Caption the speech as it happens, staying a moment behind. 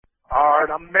All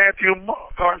right, I'm Matthew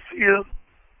Garcia,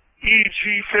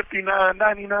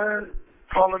 EG5999,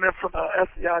 calling in from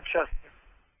SCI Chester.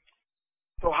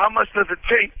 So how much does it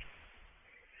take?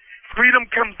 Freedom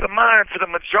comes to mind to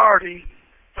the majority,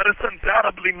 but it's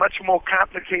undoubtedly much more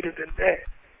complicated than that.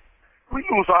 We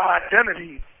lose our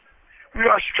identity. We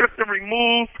are stripped and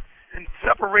removed and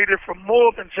separated from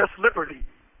more than just liberty,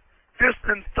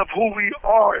 distanced of who we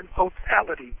are in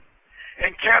totality,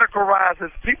 and categorized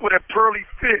as people that poorly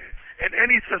fit in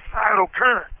any societal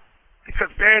current because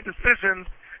bad decisions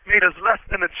made us less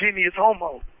than a genius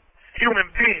homo, human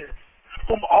beings,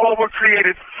 whom all were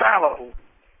created fallible.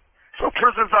 So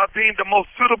prisons are deemed the most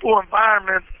suitable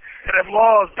environments and have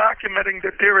laws documenting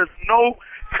that there is no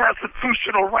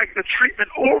constitutional right to treatment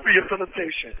or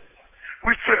rehabilitation.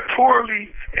 We fit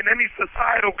poorly in any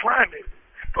societal climate,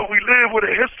 but we live with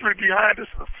a history behind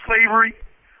us of slavery,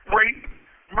 rape,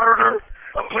 murder,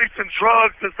 of placing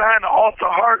drugs designed to alter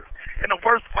heart in the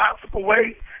worst possible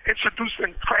way,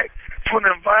 introducing crack to an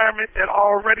environment that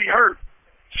already hurt.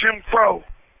 Jim Crow,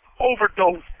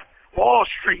 overdose, Wall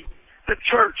Street, the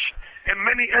church, and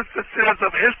many instances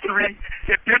of history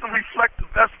that didn't reflect the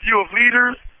best view of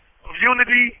leaders, of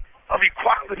unity, of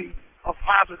equality, of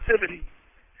positivity.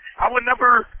 I would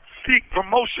never speak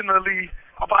promotionally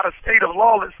about a state of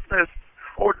lawlessness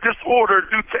or disorder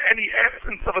due to any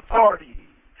absence of authority.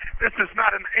 This is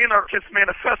not an anarchist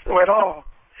manifesto at all.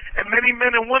 And many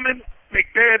men and women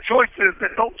make bad choices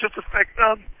that don't just affect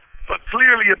them, but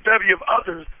clearly a bevy of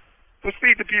others, which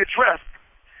need to be addressed.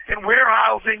 And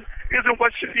warehousing isn't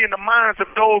what should be in the minds of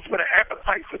those with an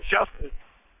appetite for justice.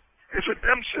 Is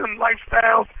redemption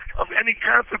lifestyles of any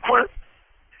consequence?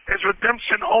 Is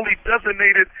redemption only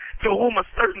designated to whom a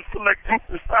certain select group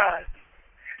decides?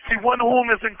 See, one whom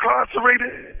is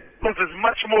incarcerated loses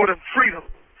much more than freedom.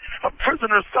 A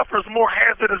prisoner suffers more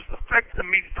hazardous effects than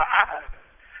meets the eye.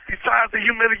 Besides the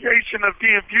humiliation of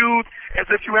being viewed as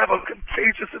if you have a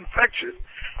contagious infection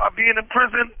or being in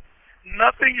prison,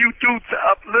 nothing you do to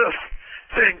uplift,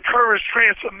 to encourage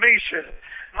transformation,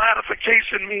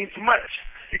 modification means much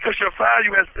because your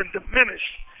value has been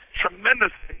diminished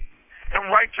tremendously, and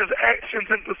righteous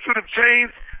actions in pursuit of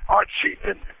change are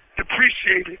cheapened,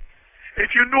 depreciated.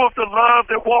 If you knew of the love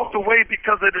that walked away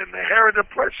because of the inherent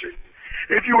oppression,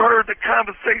 if you heard the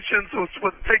conversations which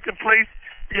was taking place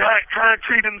behind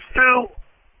concrete and steel,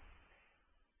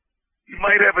 you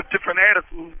might have a different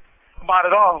attitude about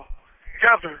it all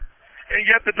together. And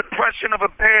yet the depression of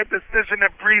a bad decision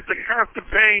that breeds a constant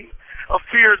pain of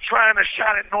fear trying to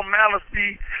shot at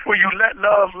normalcy where you let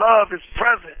love is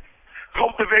present.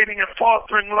 Cultivating and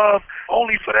fostering love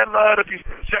only for that love to be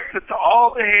subjected to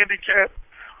all the handicaps,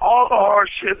 all the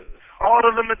hardships, all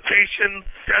the limitations,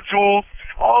 schedules,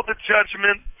 all the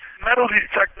judgments, metal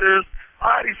detectors,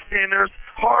 body scanners,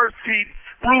 hard seats,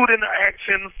 rude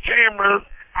interactions, cameras,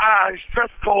 eyes,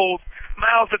 dress codes,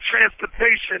 miles of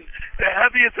transportation, the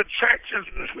heaviest attractions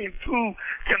between two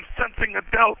consenting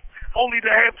adults, only to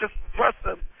have to suppress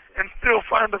them and still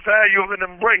find the value of an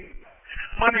embrace.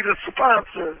 Money to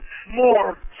sponsor,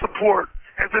 more support,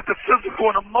 as if the physical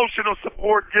and emotional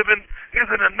support given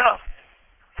isn't enough.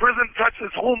 Prison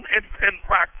touches home in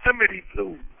proximity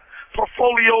to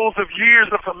portfolios of years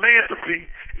of philanthropy,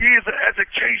 years of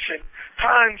education,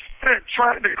 time spent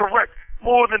trying to correct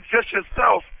more than just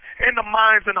yourself in the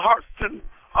minds and hearts too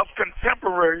of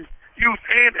contemporaries, youth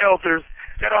and elders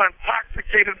that are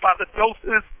intoxicated by the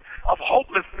doses of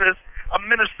hopelessness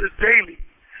administered daily.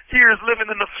 Years living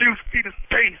in a few feet of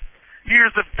space,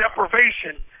 years of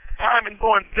deprivation, time and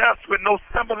going deaths with no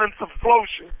semblance of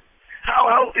closure. How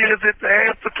healthy is it to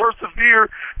have to persevere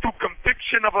through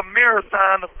conviction of a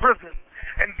marathon of prison,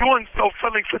 and doing so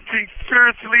feeling fatigued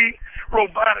spiritually,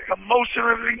 robotic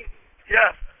emotionally?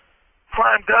 Yes,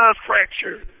 crime does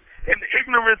fracture, and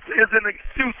ignorance is an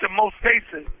excuse in most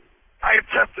cases. I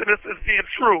attest to this as being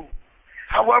true.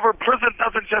 However, prison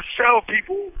doesn't just shell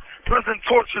people, prison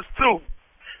tortures too.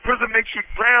 Prison makes you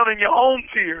drown in your own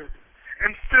tears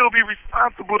and still be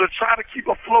responsible to try to keep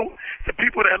afloat the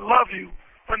people that love you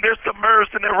when they're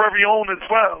submerged in their very own as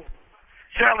well.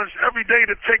 Challenged every day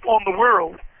to take on the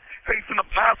world, facing the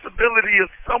possibility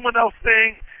of someone else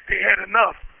saying they had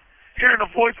enough. Hearing the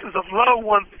voices of loved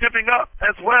ones giving up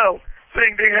as well,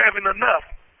 saying they haven't enough.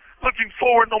 Looking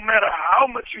forward no matter how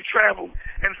much you travel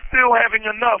and still having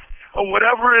enough of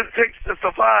whatever it takes to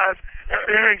survive, and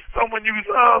hearing someone you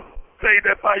love say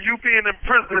that by you being in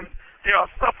prison, they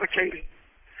are suffocating.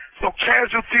 So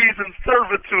casualties and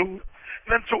servitude,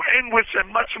 mental anguish,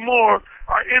 and much more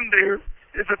are in there.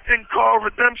 Is a thing called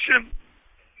redemption.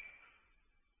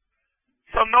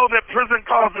 So know that prison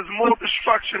causes more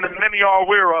destruction than many are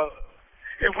aware of.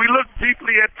 If we look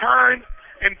deeply at time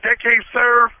and decades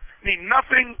served mean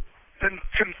nothing, then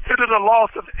consider the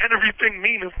loss of everything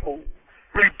meaningful.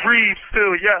 We breathe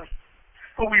still, yes,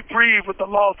 but we breathe with the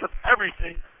loss of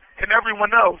everything and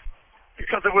everyone else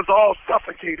because it was all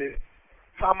suffocated.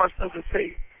 So how much does it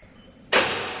take?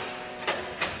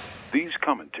 These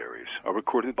commentaries are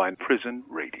recorded by Prison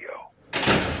Radio.